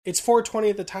It's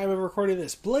 4:20 at the time of recording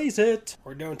this. Blaze it!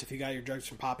 Or don't if you got your drugs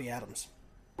from Poppy Adams.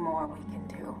 More we can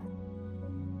do.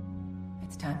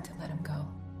 It's time to let him go.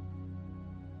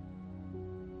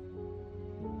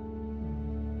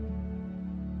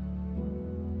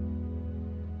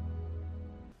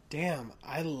 Damn,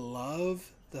 I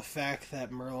love the fact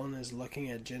that Merlin is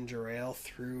looking at ginger ale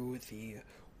through the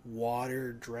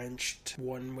water-drenched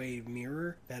one-way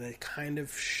mirror, that it kind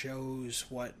of shows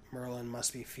what Merlin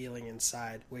must be feeling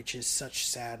inside, which is such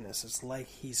sadness. It's like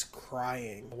he's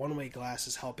crying. The one-way glass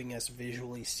is helping us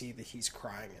visually see that he's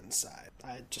crying inside.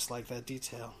 I just like that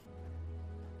detail.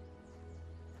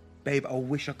 Babe, I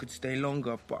wish I could stay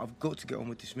longer, but I've got to get on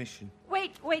with this mission.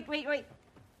 Wait.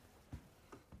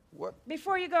 What?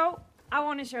 Before you go, I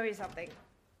want to show you something.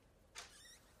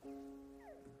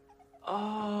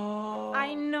 Oh.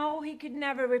 I know he could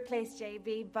never replace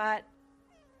JB, but...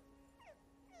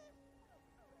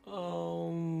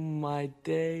 Oh, my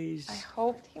days. I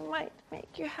hoped he might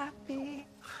make you happy.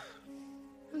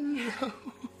 No.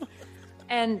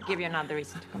 And give you another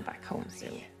reason to come back home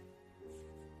soon.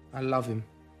 I love him,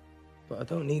 but I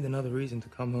don't need another reason to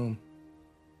come home.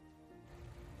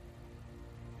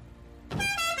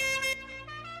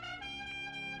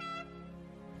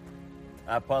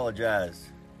 I apologize.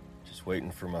 Just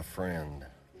waiting for my friend.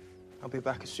 I'll be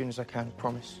back as soon as I can,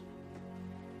 promise.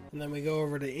 And then we go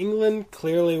over to England.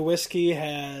 Clearly, Whiskey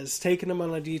has taken him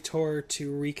on a detour to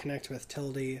reconnect with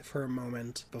Tildy for a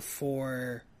moment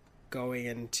before going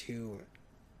into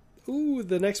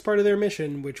the next part of their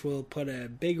mission, which will put a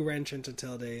big wrench into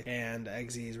Tildy and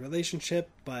Eggsy's relationship.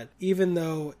 But even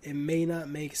though it may not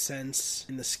make sense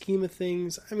in the scheme of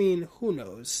things, I mean, who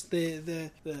knows?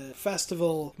 The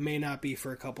festival may not be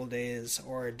for a couple days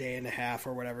or a day and a half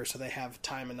or whatever, so they have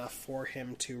time enough for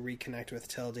him to reconnect with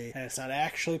Tildy, and it's not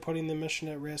actually putting the mission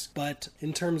at risk. But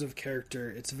in terms of character,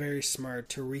 it's very smart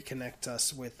to reconnect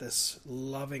us with this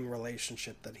loving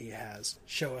relationship that he has.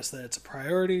 Show us that it's a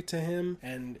priority to him,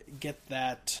 and get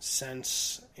that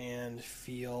sense and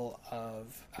feel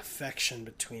of affection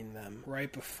between them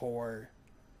right before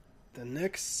the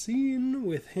next scene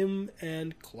with him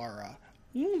and Clara.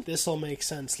 This will make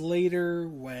sense later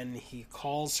when he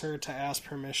calls her to ask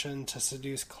permission to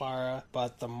seduce Clara,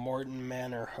 but the Morton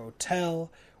Manor Hotel,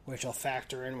 which will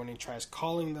factor in when he tries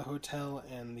calling the hotel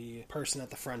and the person at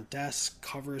the front desk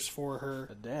covers for her.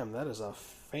 But damn, that is a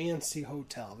fancy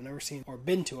hotel. I've never seen or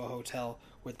been to a hotel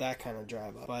with that kind of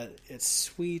drive up. But it's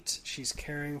sweet. She's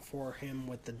caring for him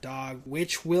with the dog,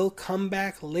 which will come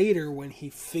back later when he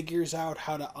figures out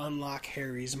how to unlock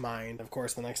Harry's mind. Of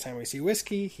course, the next time we see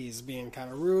Whiskey, he's being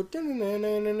kind of rude,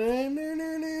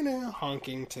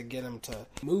 honking to get him to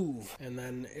move. And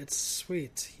then it's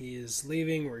sweet. He is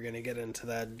leaving. We're going to get into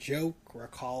that joke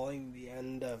recalling the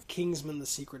end of Kingsman: The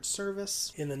Secret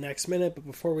Service in the next minute. But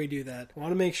before we do that, I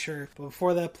want to make sure,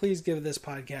 before that, please give this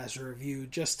podcast a review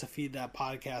just to feed that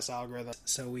podcast algorithm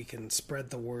so we can spread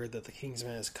the word that the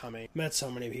Kingsman is coming. Met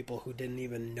so many people who didn't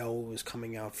even know it was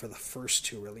coming out for the first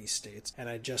two release dates, and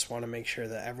I just want to make sure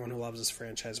that everyone who loves this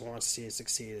franchise and wants to see it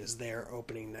succeed is there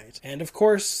opening night. And of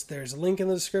course, there's a link in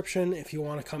the description if you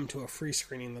want to come to a free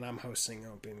screening that I'm hosting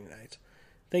opening night.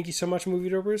 Thank you so much, Movie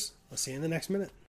Dopers. I'll see you in the next minute.